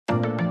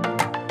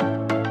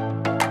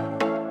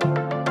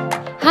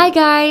Hi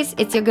guys,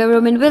 it's your girl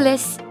Romaine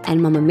Willis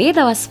and මම මේ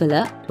දවස්වල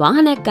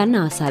වාහනයක් ගන්න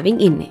ආසාවෙන්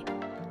ඉන්නේ.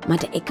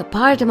 මට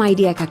එකපාරටම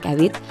අයිඩියා එකක්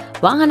ඇවිත්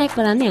වාහනයක්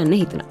බලන්න යන්න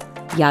හිතුණා.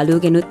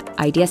 යාළුවෙකුගෙනුත්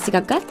අයිඩියාස්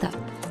ටිකක් ගත්තා.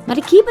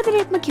 මට කීප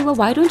දෙනෙක්ම කිව්වා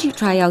why don't you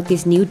try out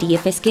this new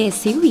DFSK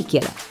SUV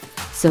කියලා.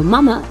 So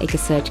මම ඒක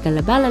සර්ච්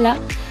කරලා බලලා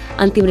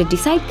අන්තිමට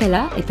ඩිසයිඩ්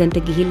කළා එතනට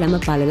ගිහිල්ලාම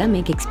බලලා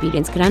මේක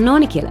එක්ස්පීරියන්ස් කරන්න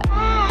ඕනේ කියලා.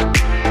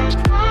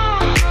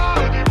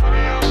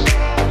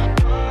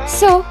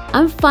 So,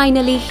 I'm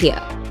finally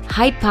here.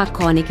 Hyde Park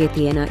Corner එකේ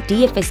තියෙන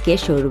DFSK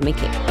showroom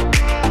එකේ.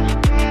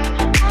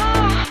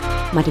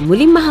 මට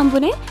මුලින්ම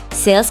හම්බුනේ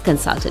sales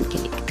consultant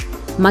කෙනෙක්.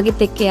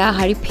 මගෙත් එක්ක එයා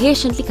හරි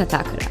patiently කතා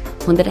කරා.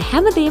 හොඳට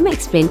හැමදේම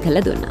explain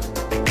කරලා දුන්නා.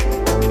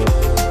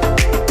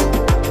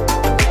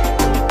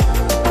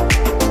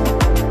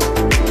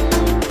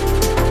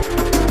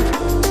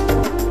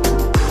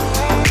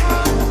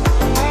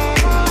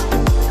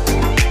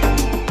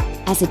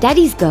 As a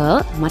daddy's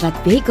girl,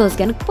 මටත් vehicles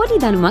ගැන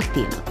පොඩි දැනුමක්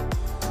තියෙනවා.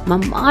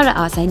 මම මාර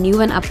ආසයි new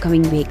and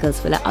upcoming vehicles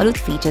වල අලුත්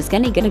features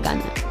ගැන ඉගෙන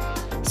ගන්න.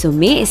 So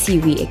මේ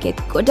SUV එකේ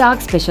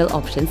ගොඩාක් special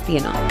options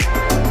තියෙනවා.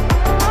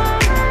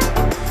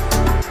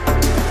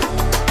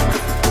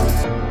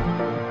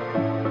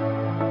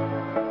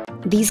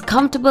 These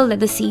comfortable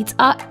leather seats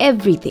are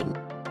everything.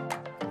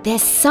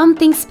 There's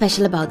something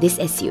special about this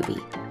SUV.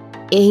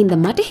 ඒ හින්දා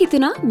මට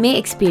හිතුණා මේ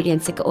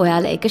experience එක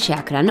ඔයාලා එක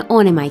share කරන්න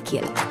ඕනෙමයි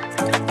කියලා.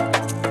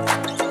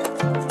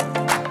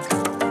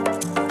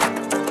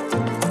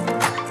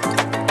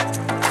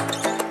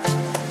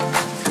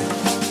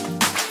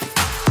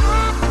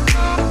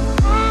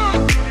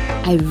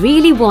 I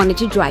really wanted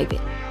to drive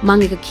it.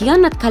 මං එක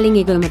කියන්නත් කලින්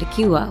ඒගොල්ලෝ මට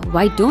කිව්වා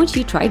why don't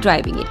you try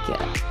driving it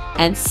කියලා.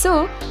 And so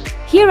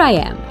here I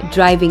am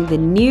driving the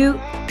new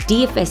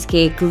DFSK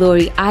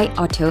GLORY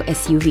iAuto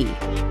SUV.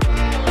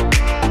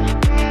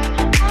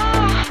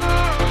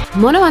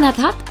 මොනවා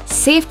නැතත්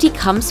safety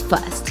comes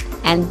first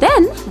and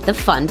then the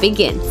fun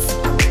begins.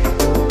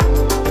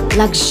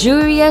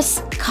 Luxurious,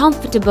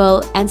 comfortable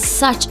and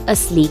such a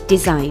sleek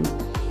design.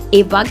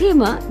 ඒ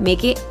වගේම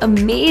මේකේ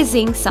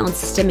amazing sound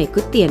system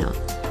එකකුත් තියෙනවා.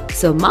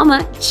 So mama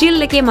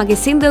chill එකේ මගේ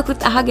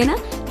සින්දුවකුත් අහගෙන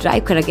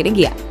drive කරගෙන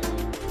ගියා.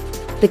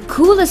 The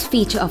coolest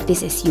feature of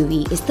this SUV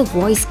is the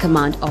voice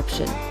command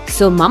option.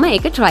 So mama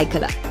ඒක try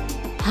කළා.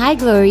 Hi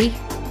Glory.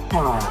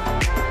 Hello.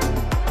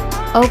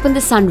 Open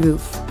the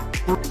sunroof.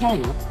 Okay,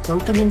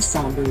 opening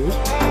sunroof.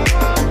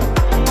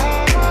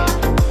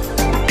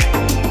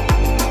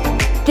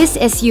 This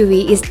SUV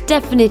is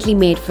definitely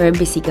made for a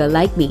busy girl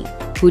like me,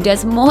 who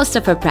does most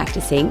of her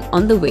practicing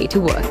on the way to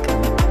work.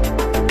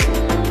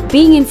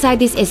 Being inside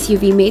this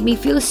SUV made me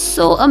feel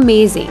so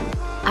amazing.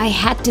 I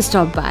had to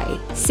stop by,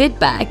 sit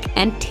back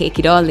and take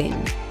it all in.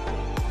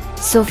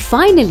 So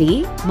finally,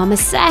 mama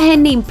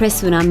සෑහෙන්න impress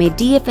වුණා මේ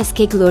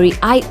DFSK GLORY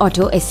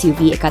iAuto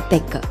SUV එකත්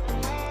එක්ක.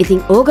 ඉතින්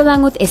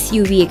ඕගලන්වත්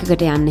SUV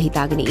එකකට යන්න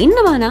හිතාගෙන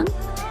ඉන්නවා නම්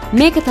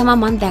මේක තමයි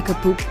මම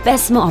දැකපු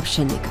bestම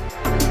option එක.